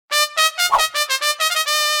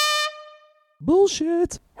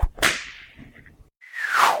Bullshit.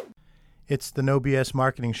 It's the No BS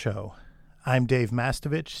Marketing Show. I'm Dave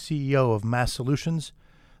Mastovich, CEO of Mass Solutions,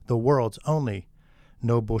 the world's only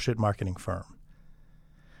no bullshit marketing firm.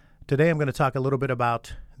 Today I'm going to talk a little bit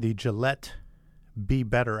about the Gillette Be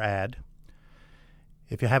Better ad.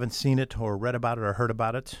 If you haven't seen it or read about it or heard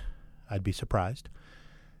about it, I'd be surprised.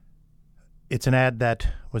 It's an ad that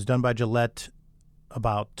was done by Gillette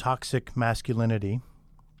about toxic masculinity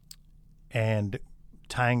and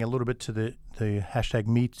tying a little bit to the hashtag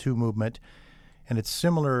Me Too movement. And it's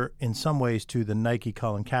similar in some ways to the Nike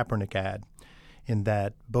Colin Kaepernick ad in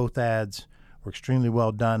that both ads were extremely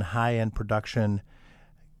well done, high-end production,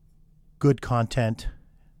 good content,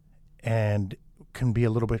 and can be a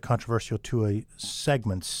little bit controversial to a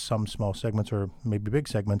segment, some small segments or maybe big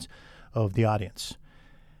segments of the audience.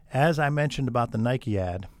 As I mentioned about the Nike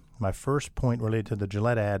ad, my first point related to the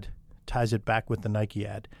Gillette ad ties it back with the Nike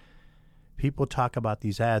ad. People talk about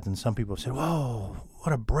these ads, and some people say, whoa,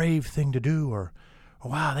 what a brave thing to do, or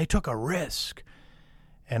wow, they took a risk.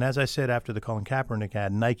 And as I said after the Colin Kaepernick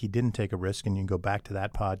ad, Nike didn't take a risk, and you can go back to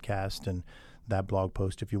that podcast and that blog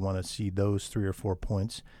post if you want to see those 3 or 4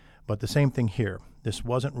 points. But the same thing here. This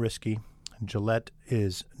wasn't risky. Gillette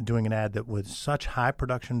is doing an ad that with such high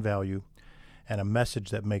production value and a message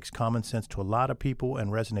that makes common sense to a lot of people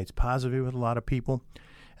and resonates positively with a lot of people.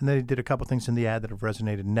 And then they did a couple things in the ad that have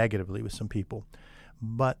resonated negatively with some people.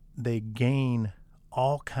 But they gain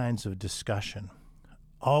all kinds of discussion,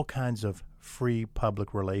 all kinds of free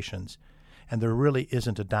public relations, and there really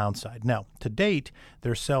isn't a downside. Now, to date,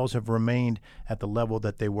 their sales have remained at the level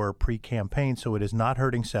that they were pre-campaign, so it is not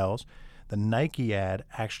hurting sales. The Nike ad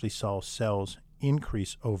actually saw sales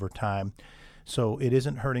increase over time. So it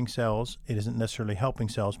isn't hurting sales, it isn't necessarily helping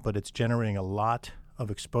sales, but it's generating a lot of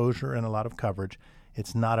exposure and a lot of coverage.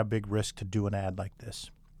 It's not a big risk to do an ad like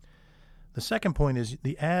this. The second point is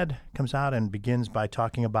the ad comes out and begins by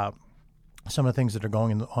talking about some of the things that are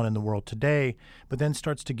going on in the world today, but then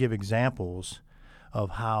starts to give examples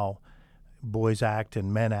of how boys act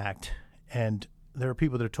and men act. And there are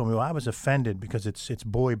people that have told me, well, I was offended because it's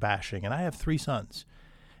boy bashing, and I have 3 sons.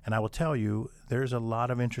 And I will tell you, there's a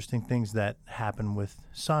lot of interesting things that happen with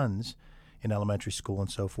sons in elementary school and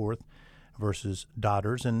so forth versus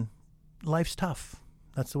daughters, and life's tough.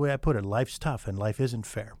 That's the way I put it. Life's tough, and life isn't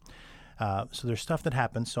fair. So there's stuff that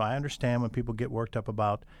happens, so I understand when people get worked up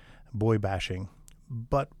about boy bashing.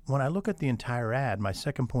 But when I look at the entire ad, my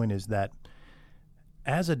second point is that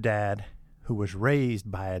as a dad who was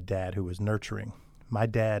raised by a dad who was nurturing, my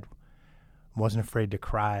dad wasn't afraid to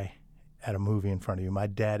cry at a movie in front of you. My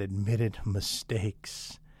dad admitted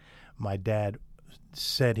mistakes. My dad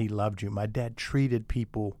said he loved you. My dad treated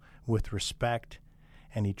people with respect,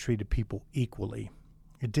 and he treated people equally.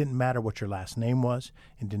 It didn't matter what your last name was.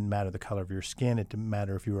 It didn't matter the color of your skin. It didn't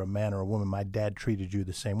matter if you were a man or a woman. My dad treated you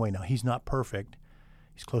the same way. Now, he's not perfect.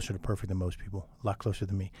 He's closer to perfect than most people, a lot closer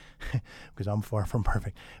than me because I'm far from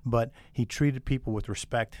perfect. But he treated people with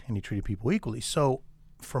respect, and he treated people equally. So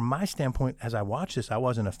from my standpoint, as I watched this, I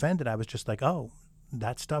wasn't offended. I was just like, oh,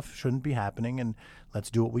 that stuff shouldn't be happening, and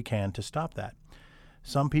let's do what we can to stop that.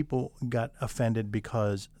 Some people got offended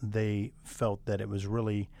because they felt that it was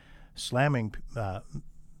really slamming,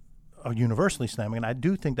 universally slamming, and I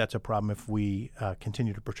do think that's a problem if we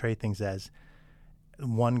continue to portray things as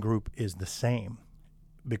one group is the same,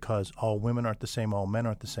 because all women aren't the same, all men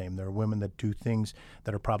aren't the same. There are women that do things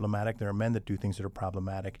that are problematic. There are men that do things that are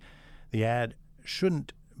problematic. The ad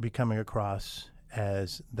shouldn't be coming across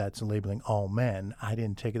as that's labeling all men. I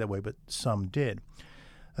didn't take it that way, but some did.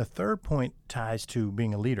 The third point ties to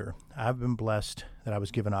being a leader. I've been blessed that I was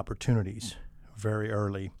given opportunities very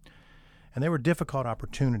early, and they were difficult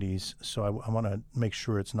opportunities, so I want to make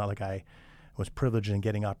sure it's not like I was privileged in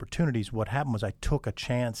getting opportunities. What happened was I took a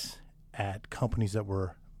chance at companies that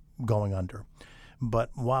were going under.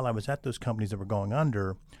 But while I was at those companies that were going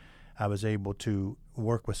under, I was able to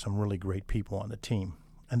work with some really great people on the team.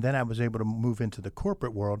 And then I was able to move into the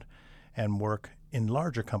corporate world and work in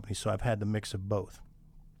larger companies, so I've had the mix of both.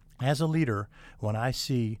 As a leader, when I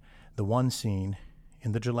see the one scene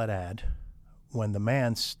in the Gillette ad, when the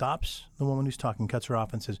man stops the woman who's talking, cuts her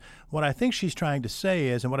off and says, what I think she's trying to say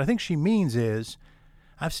is, and what I think she means is,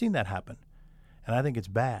 I've seen that happen, and I think it's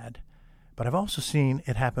bad. But I've also seen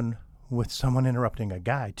it happen with someone interrupting a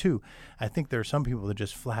guy, too. I think there are some people that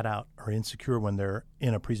just flat out are insecure when they're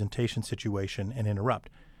in a presentation situation and interrupt.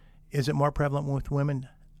 Is it more prevalent with women?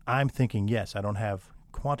 I'm thinking yes. I don't have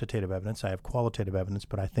quantitative evidence. I have qualitative evidence,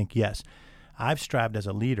 but I think yes. I've strived as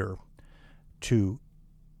a leader to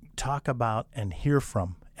talk about and hear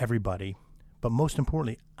from everybody, but most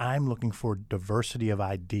importantly, I'm looking for diversity of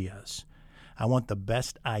ideas. I want the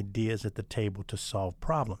best ideas at the table to solve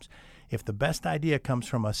problems. If the best idea comes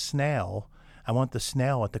from a snail, I want the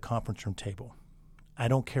snail at the conference room table. I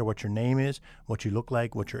don't care what your name is, what you look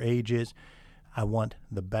like, what your age is. I want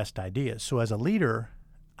the best ideas. So as a leader,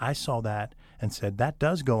 I saw that and said, that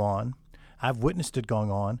does go on. I've witnessed it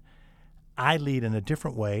going on. I lead in a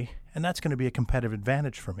different way, and that's going to be a competitive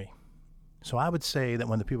advantage for me. So I would say that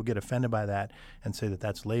when the people get offended by that and say that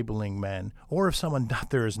that's labeling men, or if someone out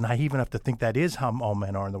there is naive enough to think that is how all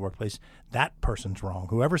men are in the workplace, that person's wrong.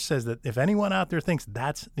 Whoever says that, if anyone out there thinks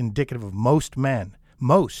that's indicative of most men,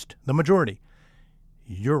 the majority,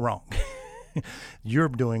 you're wrong. You're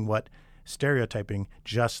doing what stereotyping,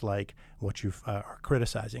 just like what you are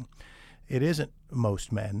criticizing. It isn't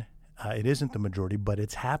most men. It isn't the majority, but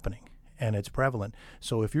it's happening. And it's prevalent.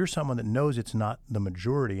 So if you're someone that knows it's not the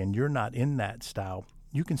majority and you're not in that style,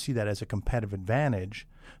 you can see that as a competitive advantage.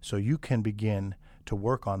 So you can begin to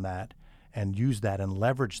work on that and use that and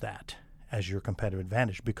leverage that as your competitive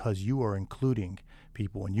advantage, because you are including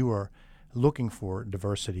people and you are looking for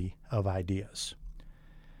diversity of ideas.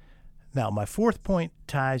 Now, my fourth point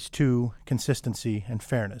ties to consistency and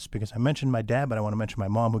fairness, because I mentioned my dad, but I want to mention my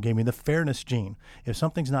mom, who gave me the fairness gene. If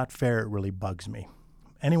something's not fair, it really bugs me.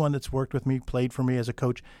 Anyone that's worked with me, played for me as a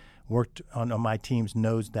coach, worked on my teams,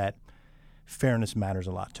 knows that fairness matters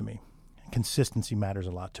a lot to me. Consistency matters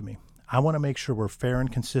a lot to me. I want to make sure we're fair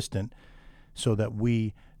and consistent so that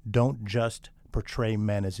we don't just portray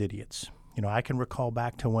men as idiots. You know, I can recall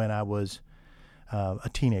back to when I was a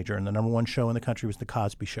teenager, and the number one show in the country was The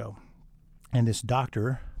Cosby Show. And this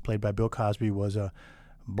doctor, played by Bill Cosby, was a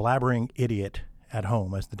blabbering idiot at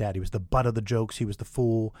home as the dad. He was the butt of the jokes. He was the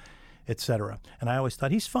fool, etc. And I always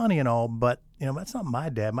thought, he's funny and all, but that's not my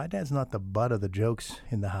dad. My dad's not the butt of the jokes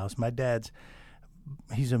in the house. My dad's,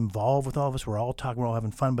 he's involved with all of us. We're all talking, we're all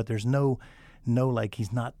having fun, but there's no like,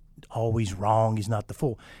 he's not always wrong. He's not the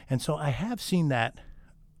fool. And so I have seen that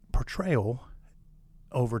portrayal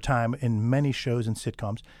over time in many shows and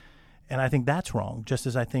sitcoms, and I think that's wrong, just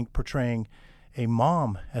as I think portraying a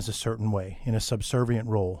mom as a certain way in a subservient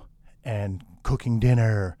role and cooking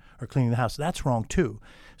dinner or cleaning the house, that's wrong too.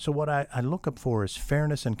 So what I look up for is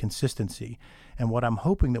fairness and consistency. And what I'm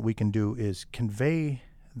hoping that we can do is convey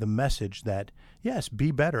the message that, yes,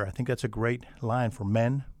 be better. I think that's a great line for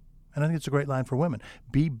men, and I think it's a great line for women.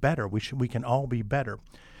 Be better. We can all be better.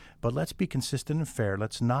 But let's be consistent and fair.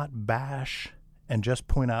 Let's not bash and just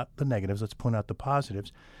point out the negatives. Let's point out the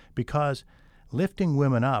positives, because lifting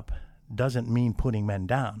women up doesn't mean putting men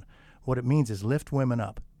down. What it means is lift women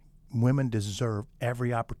up. Women deserve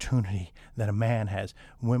every opportunity that a man has.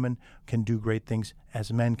 Women can do great things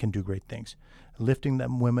as men can do great things. Lifting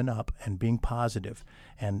them women up and being positive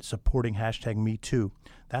and supporting #MeToo,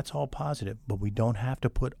 that's all positive, but we don't have to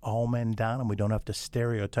put all men down, and we don't have to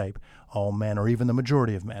stereotype all men or even the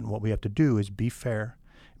majority of men. What we have to do is be fair,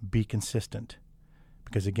 be consistent,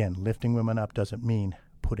 because again, lifting women up doesn't mean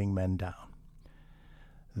putting men down.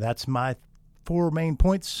 That's my 4 main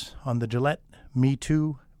points on the Gillette Me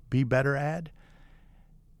Too Be Better ad.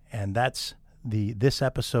 And that's this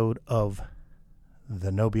episode of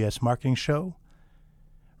the No BS Marketing Show,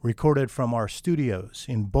 recorded from our studios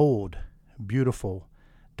in bold, beautiful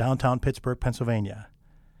downtown Pittsburgh, Pennsylvania.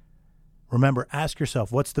 Remember, ask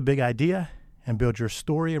yourself, what's the big idea? And build your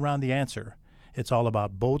story around the answer. It's all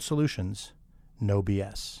about bold solutions, no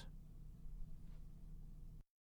BS.